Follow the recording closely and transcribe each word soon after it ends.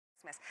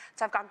Christmas.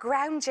 So I've got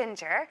ground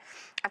ginger.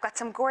 I've got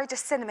some gorgeous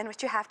cinnamon,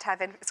 which you have to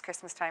have in, it's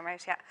Christmas time,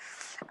 right? Yeah.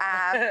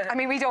 I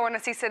mean, we don't want to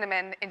see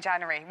cinnamon in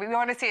January. We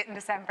want to see it in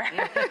December.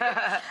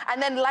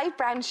 And then light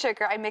brown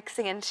sugar I'm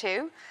mixing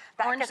into.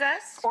 Orange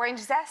zest? Orange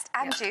zest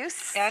and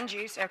juice. And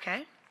juice,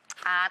 okay.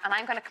 And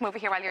I'm going to come over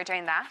here while you're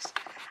doing that.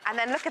 And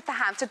then look at the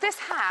ham. So this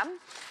ham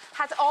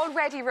has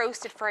already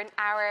roasted for an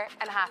hour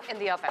and a half in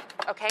the oven,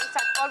 okay? So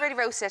it's already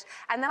roasted.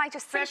 And then I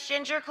just... Fresh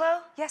ginger, Chloe?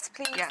 Yes,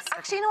 please. Yes.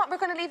 Actually, you know what? We're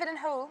going to leave it in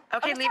whole.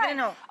 Okay, leave it in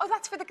whole. Oh,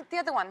 that's for the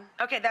other one.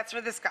 Okay, that's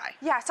for this guy.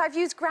 Yeah, so I've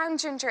used ground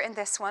ginger in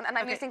this one, and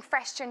I'm using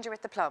fresh ginger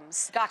with the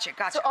plums. Gotcha.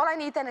 So all I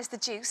need then is the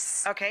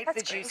juice. Okay, that's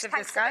the juice great. of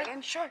this guy.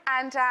 Sure.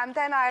 And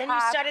then I have... And you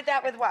studded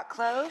that with what,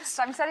 cloves?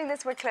 So I'm studding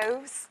this with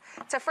cloves.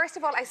 So first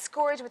of all, I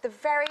score it with a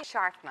very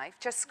sharp knife.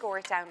 Just score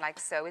it down like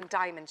so in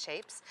diamond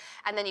shapes.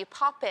 And then you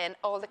pop in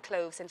all the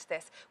cloves into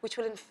this, which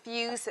will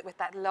infuse it with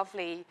that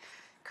lovely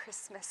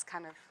Christmas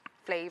kind of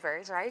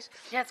flavors, right?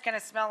 Yeah, it's going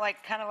to smell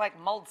like kind of like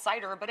mulled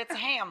cider, but it's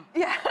ham.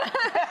 Yeah.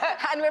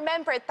 And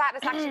remember, that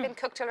has actually been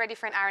cooked already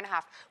for an hour and a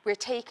half. We're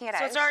taking it out.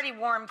 So it's already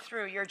warmed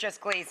through. You're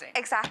just glazing.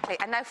 Exactly.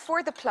 And now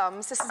for the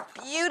plums, this is a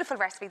beautiful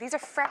recipe. These are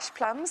fresh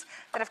plums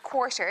that I've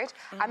quartered.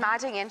 I'm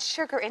adding in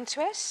sugar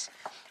into it.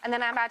 And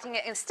then I'm adding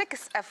in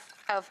sticks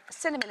of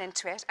cinnamon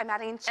into it. I'm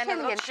adding chili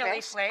into it. And a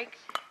chili flake.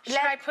 Should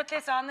I put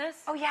this on this?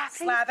 Oh, yeah,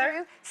 please Slather?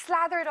 do.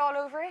 Slather it all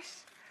over it.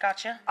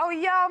 Gotcha. Oh,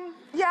 yum.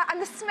 Yeah,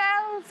 and the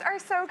smells are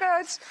so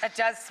good. It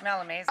does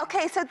smell amazing.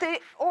 Okay, so the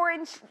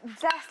orange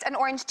zest and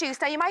orange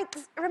juice. Now, you might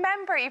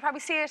remember, you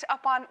probably see it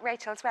up on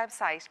Rachel's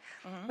website.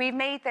 We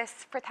made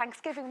this for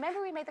Thanksgiving.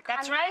 Remember we made the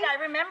cranberry? That's right,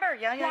 I remember.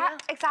 Yeah.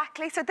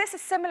 Exactly. So this is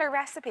a similar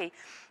recipe.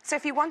 So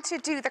if you want to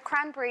do the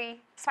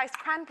spiced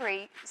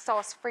cranberry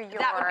sauce for your...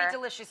 That would be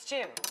delicious,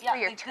 too. Yeah, for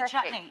your the turkey.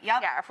 chutney.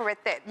 Yep. Yeah, for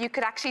with it. You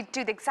could actually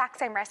do the exact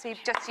same recipe,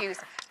 just use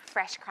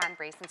fresh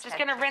cranberries instead. Just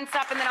gonna rinse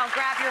up and then I'll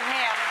grab your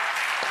ham.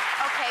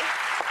 Okay,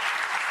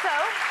 so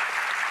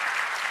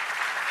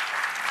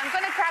I'm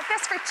gonna grab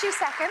this for 2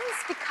 seconds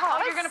because...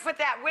 Oh, you're gonna put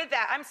that with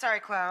that. I'm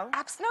sorry, Chloe.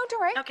 No, don't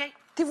worry. Okay,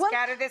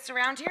 scatter this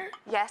around here?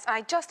 Yes, and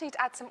I just need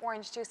to add some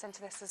orange juice into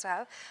this as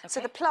well. Okay.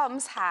 So the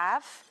plums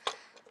have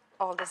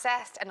all the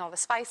zest and all the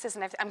spices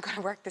and everything. I'm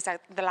gonna work this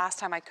out. The last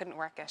time I couldn't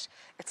work it.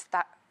 It's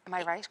that, am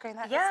I right, Green?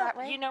 Is that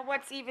right? You know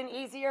what's even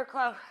easier,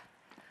 Chloe?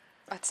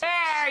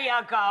 There you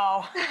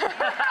go. You did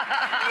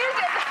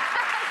that.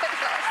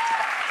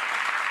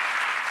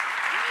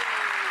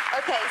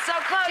 Okay, so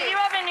Chloe, you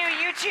have a new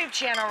YouTube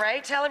channel,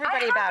 right? Tell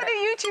everybody about it. I have a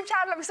new YouTube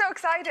channel. I'm so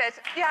excited.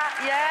 Yeah.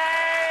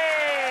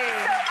 Yay!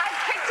 So I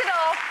kicked it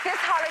off this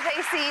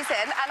holiday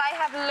season, and I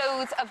have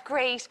loads of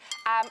great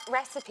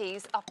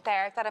recipes up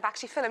there that I've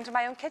actually filmed in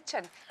my own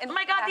kitchen. Oh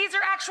my God, these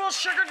are actual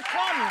sugared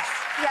plums.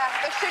 Yeah,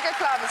 they're sugar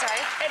plums,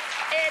 right?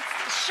 It's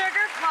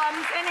sugar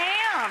plums and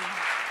ham.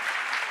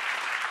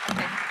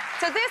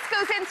 So this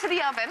goes into the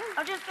oven.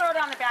 I'll just throw it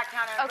on the back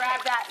counter and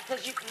grab that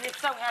because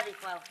it's so heavy,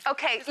 Chloe.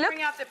 Okay, just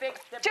bring out the big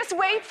just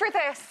wait for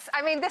this.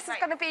 I mean, this is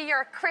going to be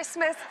your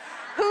Christmas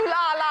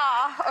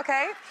hoo-la-la,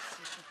 okay?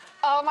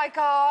 Oh, my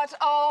God.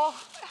 Oh,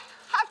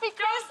 happy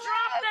Christmas. Don't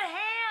drop the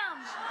ham.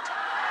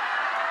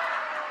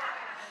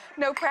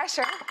 No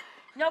pressure.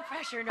 No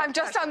pressure, no I'm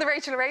just on the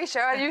Rachael Ray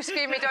show, and you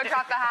scream me, don't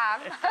drop the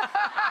ham.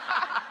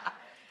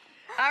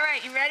 All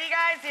right, you ready,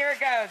 guys? Here it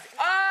goes.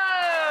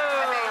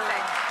 Oh!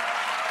 Amazing.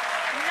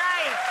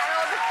 Nice. And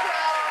all the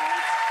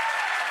plums.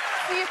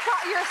 So you've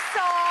got your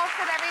sauce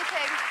and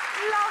everything.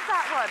 Love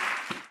that one.